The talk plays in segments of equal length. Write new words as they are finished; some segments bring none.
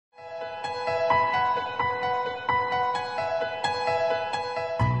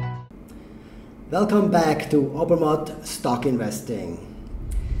Welcome back to Obermatt Stock Investing.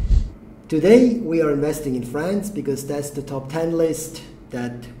 Today we are investing in France because that's the top 10 list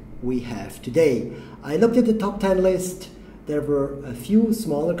that we have today. I looked at the top 10 list. There were a few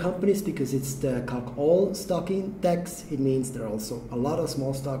smaller companies because it's the CAC All stock index. It means there are also a lot of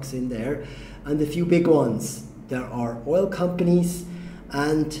small stocks in there and a few big ones. There are oil companies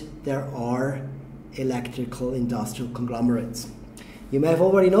and there are electrical industrial conglomerates. You may have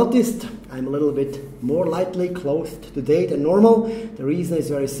already noticed I'm a little bit more lightly clothed today than normal. The reason is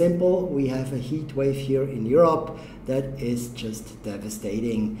very simple. We have a heat wave here in Europe that is just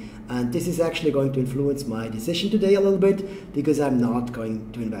devastating. And this is actually going to influence my decision today a little bit because I'm not going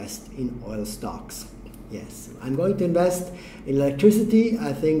to invest in oil stocks. Yes, I'm going to invest in electricity.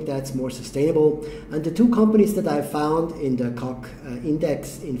 I think that's more sustainable. And the two companies that I found in the CAC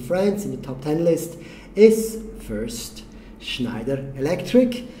index in France in the top 10 list is first Schneider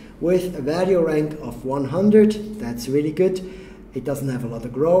Electric with a value rank of 100. That's really good. It doesn't have a lot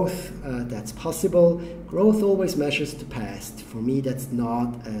of growth. That's possible. Growth always measures the past. For me, that's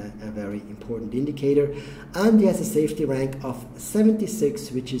not a very important indicator. And it has a safety rank of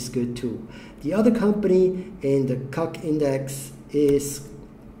 76, which is good too. The other company in the CAC index is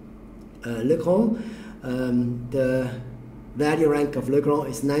Lagrand. The value rank of Lagrand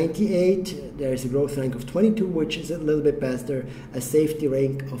is 98. There is a growth rank of 22, which is a little bit better. A safety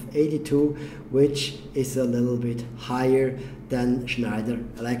rank of 82, which is a little bit higher than Schneider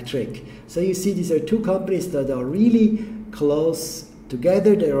Electric. So you see these are two companies that are really close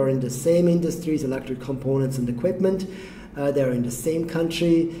together. They are in the same industries, electric components and equipment. They are in the same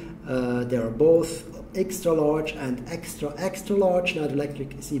country. They are both extra large and extra large. Schneider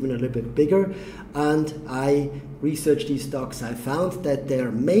Electric is even a little bit bigger. And I researched these stocks. I found that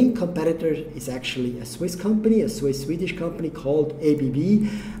their main competitor is actually a Swiss company, a Swiss-Swedish company called ABB.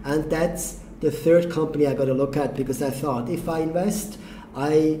 And that's the third company I got to look at because I thought if I invest,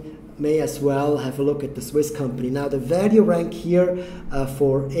 I may as well have a look at the Swiss company. Now the value rank here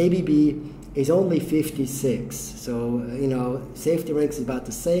for ABB is only 56. So, safety rank is about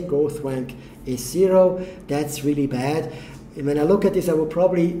the same. Growth rank is 0. That's really bad. When I look at this, I would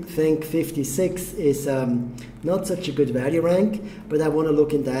probably think 56 is not such a good value rank, but I want to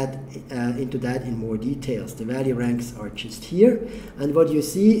look into that in more details. The value ranks are just here, and what you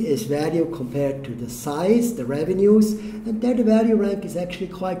see is value compared to the size, the revenues, and there the value rank is actually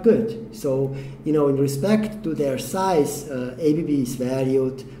quite good. So, in respect to their size, ABB is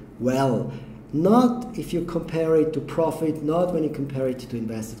valued well. Not if you compare it to profit, not when you compare it to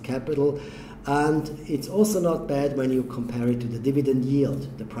invested capital, and it's also not bad when you compare it to the dividend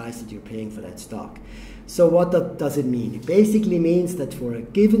yield, the price that you're paying for that stock. So what does it mean? It basically means that for a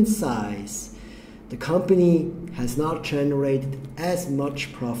given size, the company has not generated as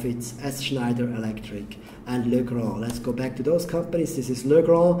much profits as Schneider Electric and Lagrand. Let's go back to those companies. This is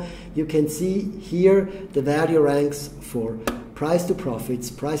Lagrand. You can see here the value ranks for price to profits,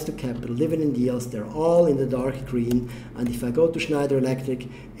 price to capital, dividend yields, they're all in the dark green. And if I go to Schneider Electric,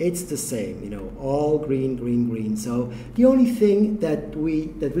 it's the same, all green, green, green. So the only thing that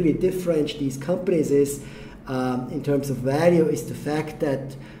really differentiates these companies is, in terms of value, is the fact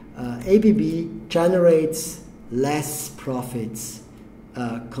that ABB generates less profits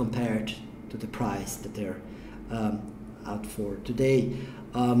compared to the price that they're out for today.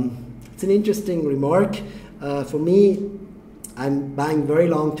 It's an interesting remark. For me, I'm buying very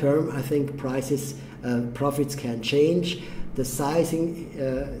long term. I think profits can change. However,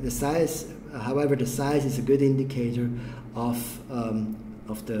 the size is a good indicator of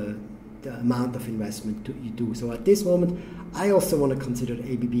the amount of investment you do. So at this moment, I also want to consider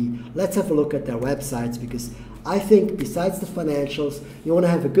ABB. Let's have a look at their websites because I think besides the financials, you want to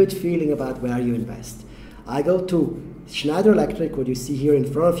have a good feeling about where you invest. I go to Schneider Electric. What you see here in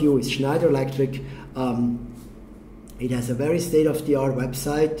front of you is Schneider Electric. It has a very state-of-the-art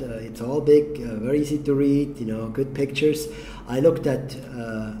website. It's all big, very easy to read, good pictures. I looked at,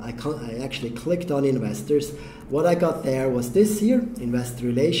 I actually clicked on investors. What I got there was this here, investor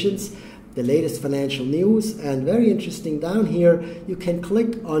relations, the latest financial news, and very interesting down here, you can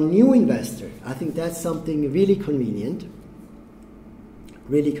click on new investor. I think that's something really convenient.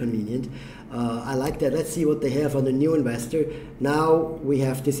 Really convenient. I like that. Let's see what they have on the new investor. Now we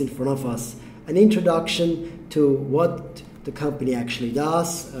have this in front of us. An introduction to what the company actually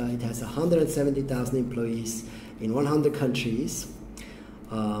does. It has 170,000 employees in 100 countries.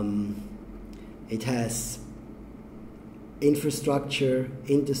 It has infrastructure,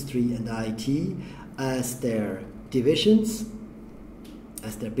 industry, and IT as their divisions.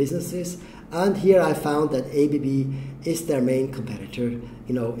 their businesses. And here I found that ABB is their main competitor,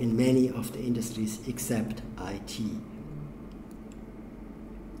 in many of the industries except IT.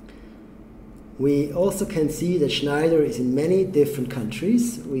 We also can see that Schneider is in many different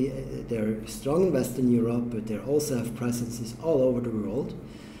countries. They're strong in Western Europe, but they also have presences all over the world.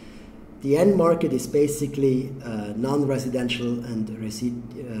 The end market is basically non-residential and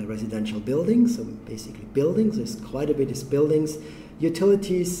residential buildings, so basically buildings. There's quite a bit is buildings,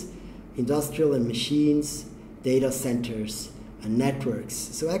 utilities, industrial and machines, data centers, and networks.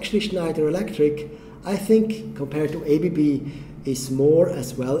 So actually Schneider Electric, I think, compared to ABB, is more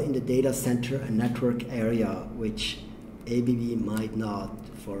as well in the data center and network area, which ABB might not,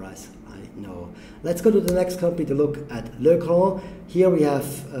 for us, I know. Let's go to the next company to look at Lagrand. Here we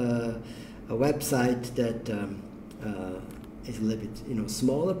have a website that is a little bit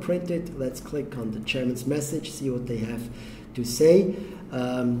smaller printed. Let's click on the chairman's message, see what they have to say.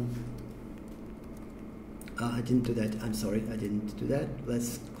 I didn't do that. I'm sorry, I didn't do that.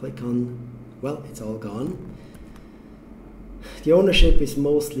 Let's click on, well, it's all gone. The ownership is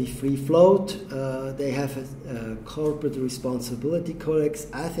mostly free float. They have a corporate responsibility codex.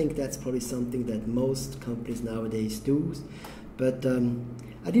 I think that's probably something that most companies nowadays do. But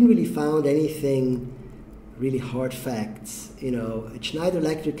I didn't really find anything really hard facts. At Schneider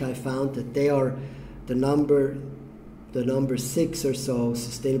Electric, I found that they are the number 6 or so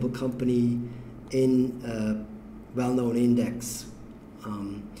sustainable company in a well-known index.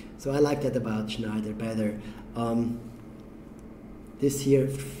 So I like that about Schneider better. This here,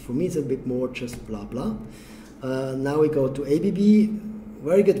 for me, is a bit more just blah blah. Now we go to ABB,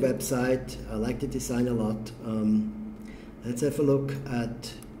 very good website. I like the design a lot. Let's have a look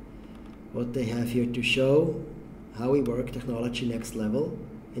at what they have here to show. How we work, technology next level.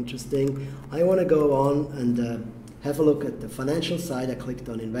 Interesting. I want to go on and have a look at the financial side. I clicked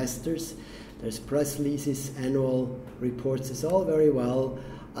on investors. There's press releases, annual reports. It's all very well.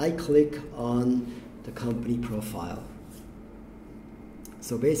 I click on the company profile.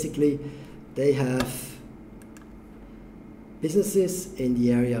 So basically, they have businesses in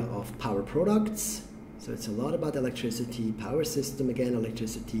the area of power products. So it's a lot about electricity, power system, again,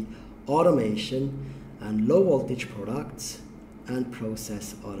 electricity, automation, and low voltage products, and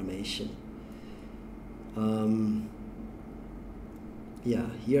process automation. Yeah,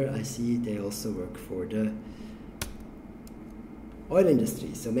 here I see they also work for the oil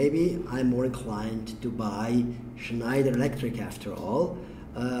industry. So maybe I'm more inclined to buy Schneider Electric after all.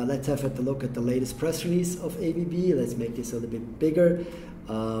 Let's have a look at the latest press release of ABB. Let's make this a little bit bigger.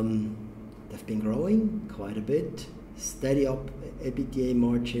 They've been growing quite a bit. Steady up EBITDA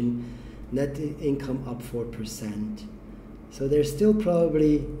margin, net income up 4%. So they're still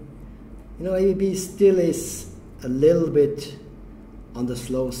probably, ABB still is a little bit on the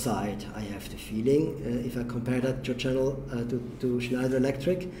slow side, I have the feeling, if I compare that to Schneider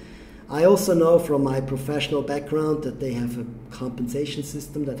Electric. I also know from my professional background that they have a compensation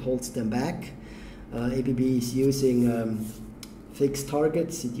system that holds them back. ABB is using fixed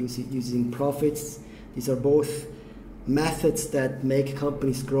targets, using profits. These are both methods that make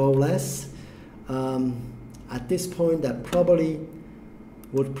companies grow less. At this point, I probably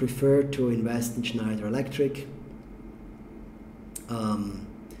would prefer to invest in Schneider Electric.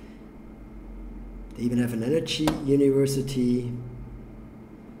 They even have an energy university,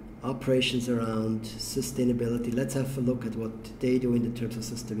 operations around sustainability. Let's have a look at what they do in terms of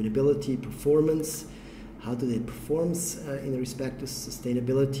sustainability, performance. How do they perform in respect to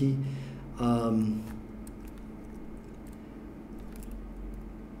sustainability?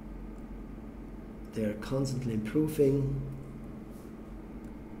 They're constantly improving.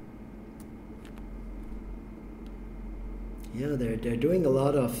 Yeah, they're doing a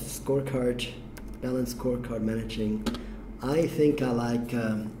lot of balanced scorecard managing. I think I like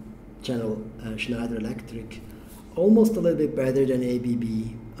Schneider Electric almost a little bit better than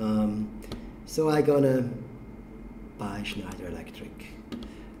ABB. So I'm gonna buy Schneider Electric.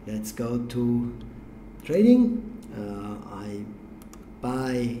 Let's go to trading. I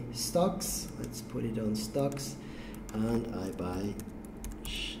buy stocks. Let's put it on stocks, and I buy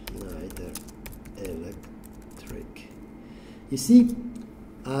Schneider Electric. You see,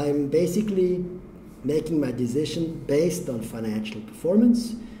 I'm basically making my decision based on financial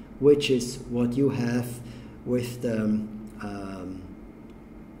performance, which is what you have with the,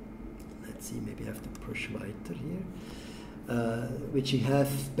 let's see, maybe I have to push weiter here, which you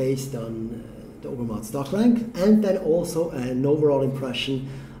have based on the Obermatt stock rank, and then also an overall impression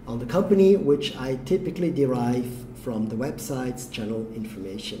on the company, which I typically derive from the website's general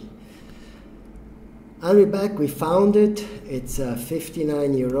information. And we're back, we found it. It's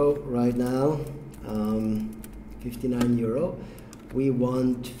 59 euro right now. 59 euro. We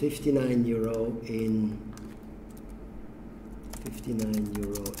want 59 euro in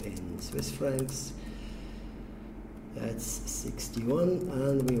Swiss francs. That's 61,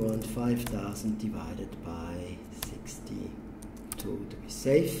 and we want 5,000 divided by 62 to be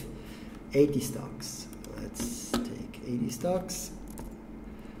safe. 80 stocks. Let's take 80 stocks.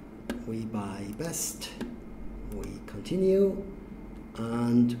 We buy best, we continue,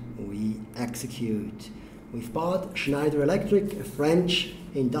 and we execute. We've bought Schneider Electric, a French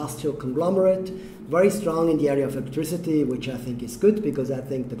industrial conglomerate, very strong in the area of electricity, which I think is good because I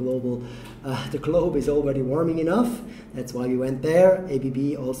think the globe is already warming enough. That's why we went there.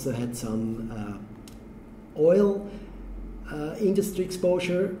 ABB also had some oil industry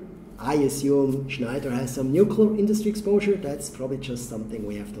exposure. I assume Schneider has some nuclear industry exposure. That's probably just something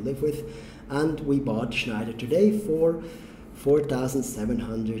we have to live with. And we bought Schneider today for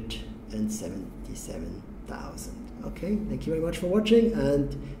 4,777,000. Okay, thank you very much for watching,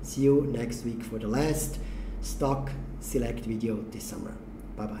 and see you next week for the last stock select video this summer.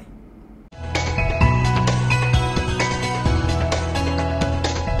 Bye bye.